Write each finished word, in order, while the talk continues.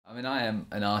I mean, I am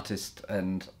an artist,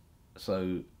 and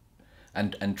so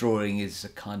and drawing is a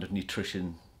kind of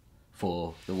nutrition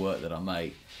for the work that I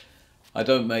make. I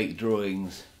don't make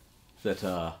drawings that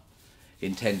are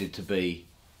intended to be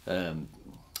the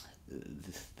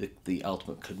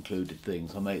ultimate concluded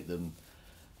things. I make them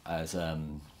as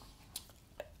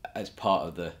part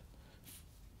of the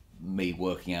me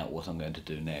working out what I'm going to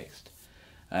do next,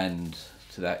 and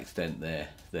to that extent,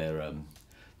 they're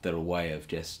a way of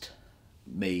just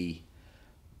me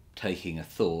taking a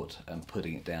thought and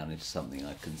putting it down into something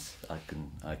I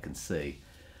can see.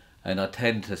 And I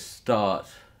tend to start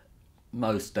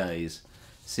most days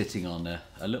sitting on a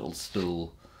little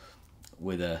stool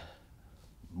with a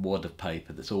wad of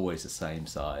paper that's always the same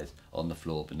size on the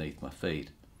floor beneath my feet,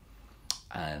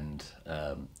 and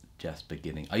just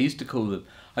beginning. I used to call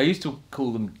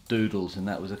them doodles, and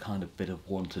that was a kind of bit of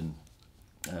wanton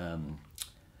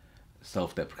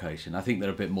self-deprecation. I think they're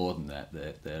a bit more than that.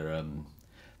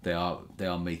 They are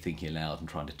me thinking aloud and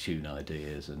trying to tune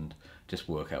ideas and just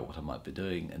work out what I might be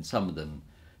doing. And some of them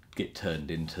get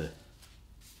turned into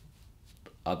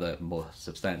other more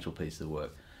substantial pieces of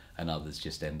work, and others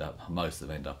just most of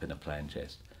them end up in a plan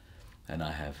chest. And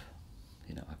I have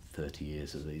 30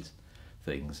 years of these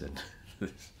things, and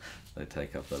they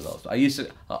take up a lot.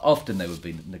 Often they would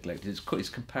be neglected. It's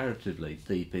comparatively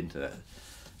deep into that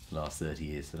last 30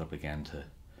 years that I began to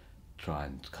try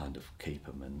and kind of keep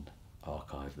them and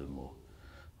archive them, or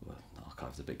well,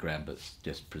 archive's a bit grand, but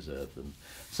just preserve them.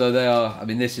 So they are. I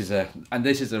mean, this is a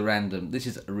random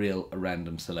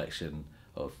selection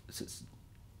of.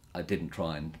 I didn't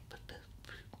try and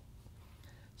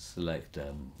select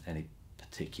any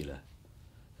particular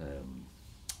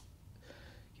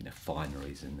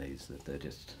fineries in these. That they're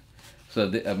just.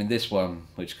 So I mean, this one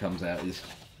which comes out is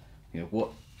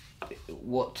what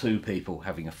two people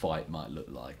having a fight might look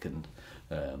like, and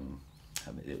I mean,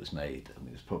 it was made. I mean,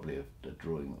 it was probably a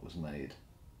drawing that was made.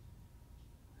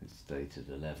 It's dated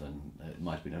 11. It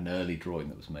might have been an early drawing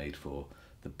that was made for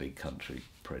the Big Country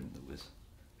print that was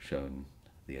shown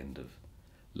at the end of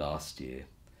last year.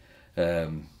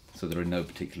 So they're in no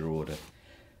particular order.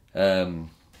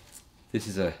 This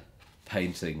is a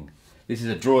painting. This is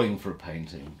a drawing for a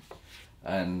painting,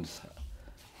 and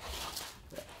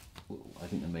I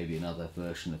think there may be another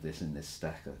version of this in this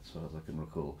stack, as far as I can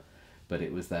recall. But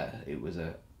it was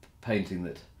a painting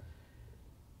that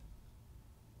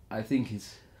I think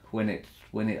is when it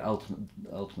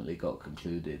ultimately got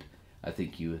concluded, I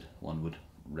think one would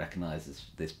recognise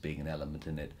this being an element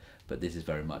in it. But this is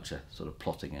very much a sort of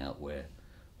plotting out where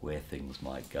things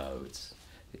might go. It's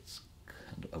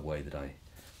kind of a way that I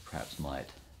perhaps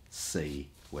might see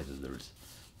whether it's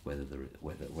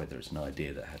an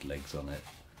idea that had legs on it.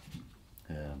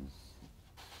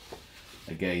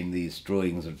 Again, these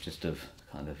drawings are just of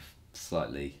kind of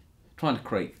slightly trying to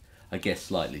create, I guess,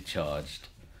 slightly charged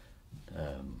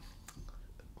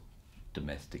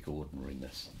domestic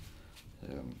ordinariness.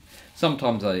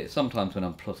 Sometimes when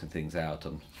I'm plotting things out,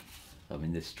 I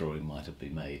mean, this drawing might have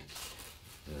been made.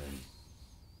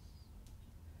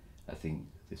 I think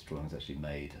this drawing was actually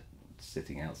made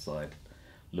sitting outside,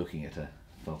 looking at a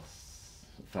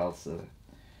falsa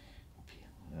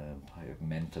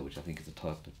pavimenta, which I think is a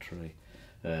type of tree.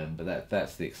 But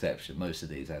that's the exception. Most of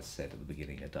these, as said at the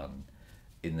beginning, are done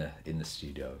in the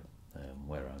studio,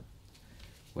 where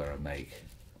I make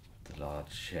the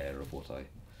large share of what I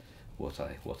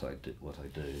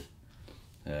do.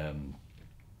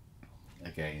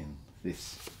 Again,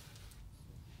 this,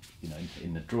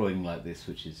 in a drawing like this,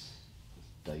 which is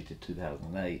dated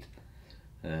 2008.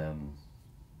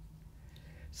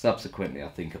 Subsequently, I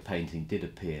think a painting did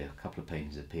appear. A couple of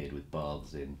paintings appeared with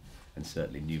baths in, and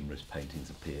certainly numerous paintings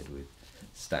appeared with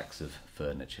stacks of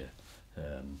furniture.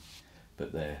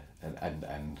 But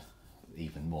and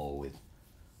even more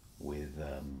with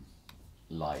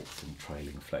lights and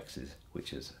trailing flexes,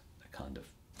 which is a kind of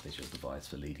visual device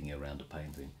for leading you around a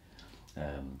painting.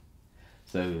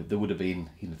 So there would have been,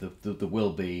 there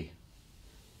will be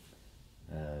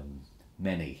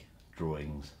many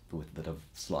drawings that have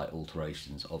slight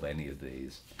alterations of any of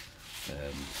these.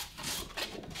 A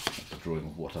drawing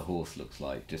of what a horse looks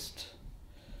like. Just,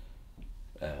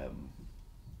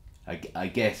 I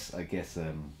guess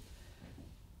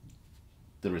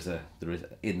there is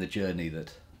in the journey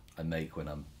that I make when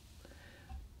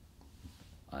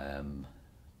I am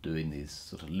doing these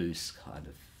sort of loose kind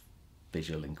of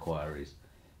visual inquiries.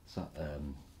 So,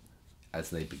 as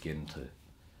they begin to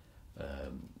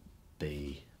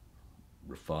be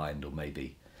refined or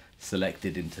maybe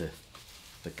selected into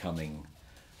becoming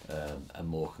a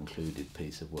more concluded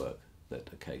piece of work, that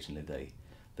occasionally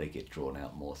they get drawn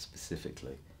out more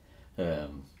specifically.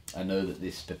 I know that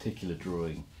this particular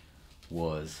drawing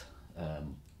was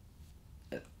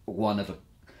one of a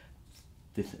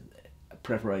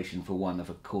preparation for one of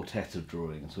a quartet of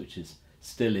drawings, which is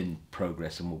still in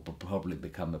progress and will probably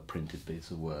become a printed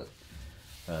piece of work.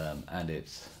 And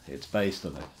it's based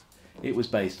on it was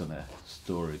based on a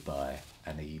story by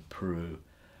Annie Proulx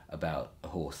about a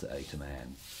horse that ate a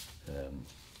man.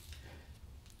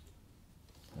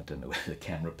 I don't know whether the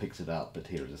camera picks it up, but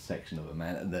here is a section of a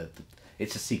man, and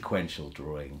it's a sequential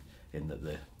drawing in that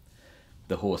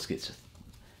the horse gets.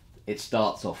 It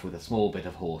starts off with a small bit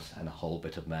of horse and a whole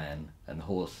bit of man, and the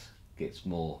horse gets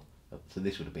more. So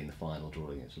this would have been the final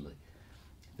drawing actually.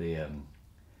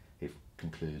 It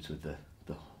concludes with the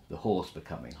horse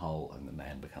becoming whole and the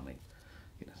man becoming,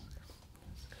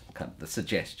 kind of the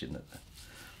suggestion that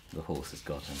the horse has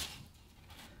gotten.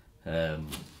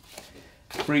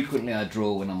 Frequently I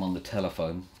draw when I'm on the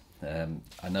telephone.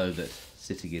 I know that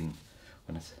sitting in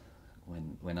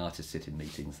when artists sit in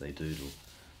meetings they doodle.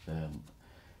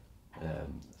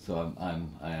 So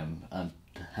I'm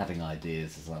having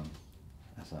ideas as I'm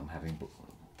having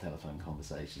telephone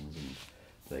conversations, and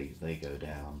they go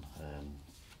down.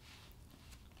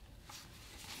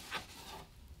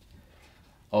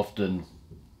 Often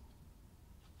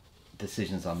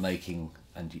decisions I'm making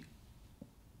and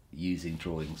using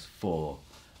drawings for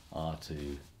are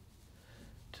to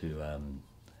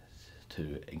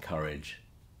encourage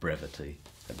brevity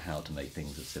and how to make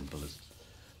things as simple as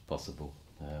possible.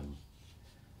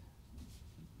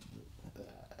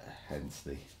 Hence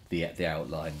the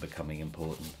outline becoming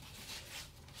important.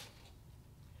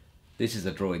 This is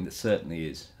a drawing that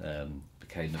certainly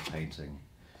became a painting.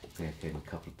 Became a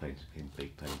couple of paintings, became a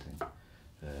big painting.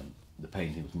 The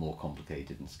painting was more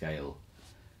complicated in scale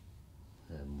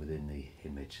within the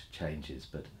image changes,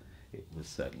 but it was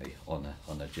certainly on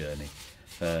a journey.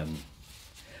 I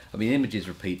mean, images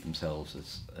repeat themselves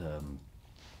as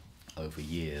over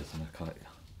years, and I kind of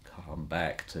come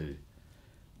back to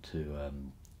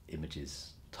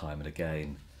images time and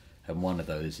again, and one of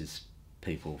those is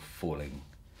people falling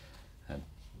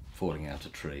out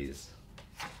of trees.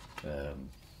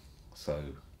 So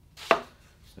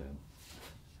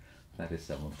that is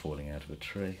someone falling out of a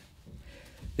tree.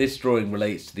 This drawing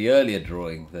relates to the earlier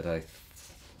drawing that I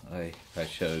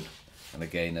showed, and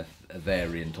again a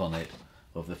variant on it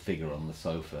of the figure on the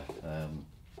sofa.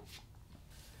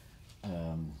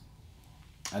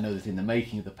 I know that in the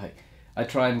making of the painting, I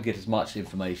try and get as much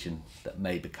information that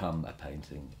may become a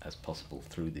painting as possible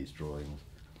through these drawings.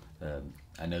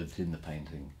 I know that in the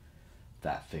painting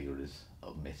that figure is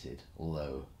omitted,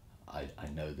 although I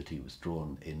know that he was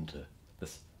drawn into the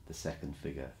second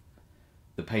figure.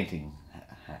 The painting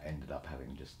ended up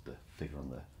having just the figure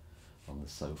on the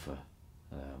sofa,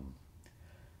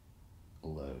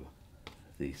 although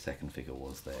the second figure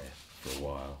was there for a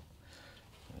while.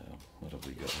 What have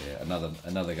we got here?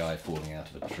 Another guy falling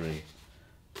out of a tree,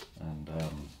 and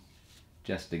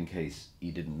just in case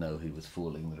you didn't know he was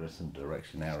falling, there are some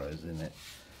direction arrows in it.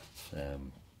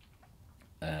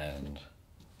 And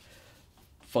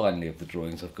finally, of the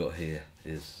drawings I've got here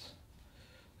is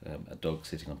a dog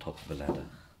sitting on top of a ladder,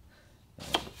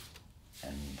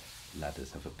 and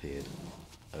ladders have appeared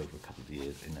over a couple of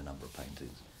years in a number of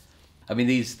paintings. I mean,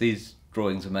 these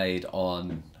drawings are made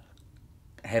on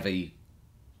heavy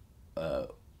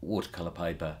watercolour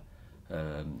paper,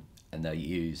 and they're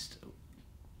used,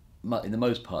 in the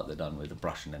most part they're done with a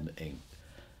brush and ink,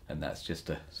 and that's just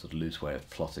a sort of loose way of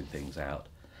plotting things out.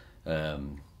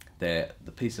 The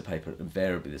piece of paper are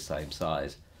invariably the same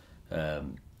size,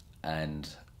 and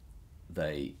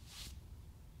they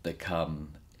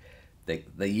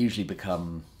usually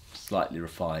become slightly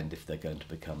refined if they're going to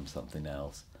become something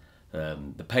else.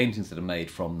 The paintings that are made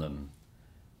from them,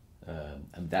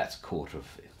 and that's quarter of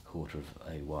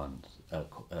A1,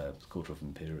 quarter of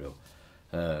Imperial.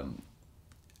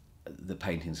 The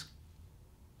paintings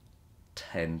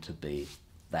tend to be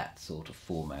that sort of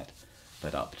format,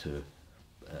 but up to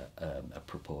a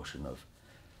proportion of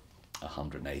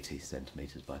 180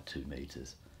 centimeters by 2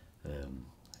 meters, and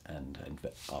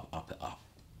up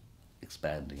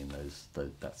expanding in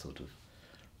that sort of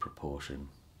proportion.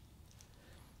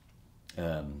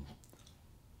 I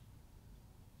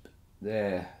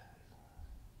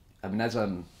mean, as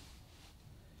I'm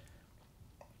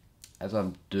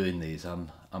doing these,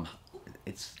 I'm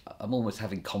almost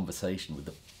having conversation with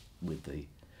the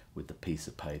piece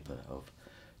of paper, of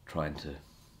trying to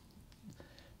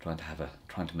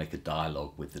make a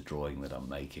dialogue with the drawing that I'm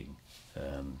making,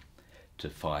 to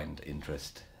find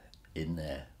interest in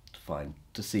there,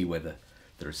 to see whether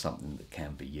there is something that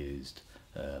can be used.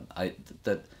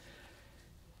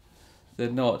 They're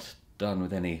not done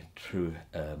with any true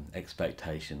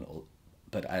expectation,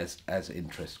 but as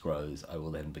interest grows, I will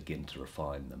then begin to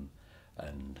refine them,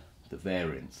 and the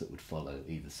variants that would follow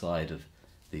either side of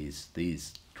these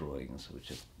drawings,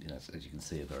 which are, you know, as you can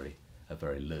see, are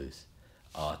very loose,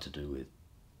 are to do with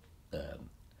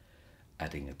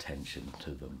adding attention to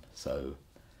them. So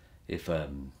if the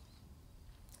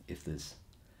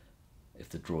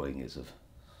drawing is of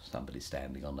somebody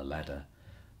standing on a ladder,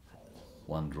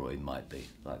 one drawing might be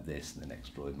like this, and the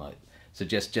next drawing might. So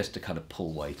just to kind of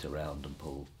pull weight around and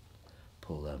pull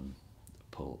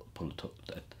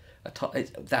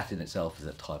that in itself is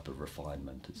a type of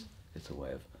refinement. It's a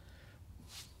way of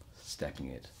stepping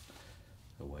it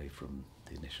away from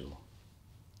the initial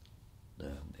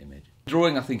image.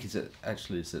 Drawing, I think, is at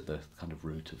the kind of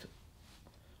root of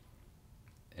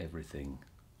everything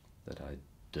that I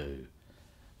do.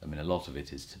 I mean, a lot of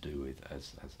it is to do with,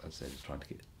 as I said, is trying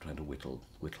to whittle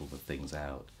the things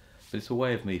out. But it's a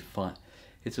way of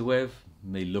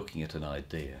me looking at an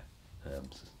idea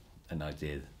that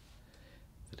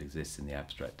exists in the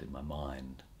abstract in my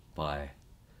mind by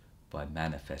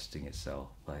manifesting itself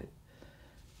by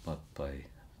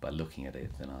looking at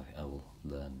it. Then I will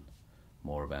learn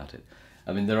more about it.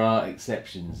 I mean, there are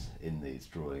exceptions in these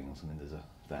drawings. I mean,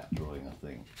 that drawing, I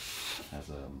think,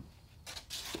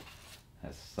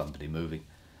 has somebody moving.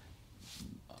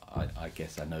 I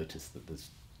guess I noticed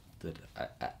that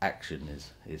action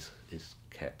is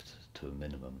kept to a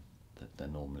minimum. That they're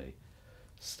normally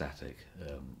static,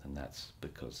 and that's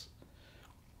because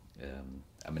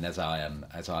I mean, as I am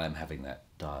having that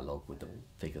dialogue with the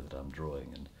figure that I'm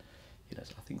drawing, and you know,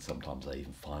 I think sometimes I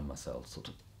even find myself sort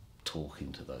of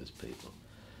talking to those people.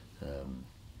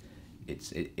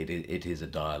 It is a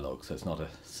dialogue, so it's not a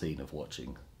scene of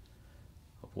watching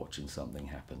something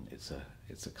happen. It's a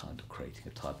kind of creating a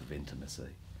type of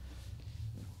intimacy.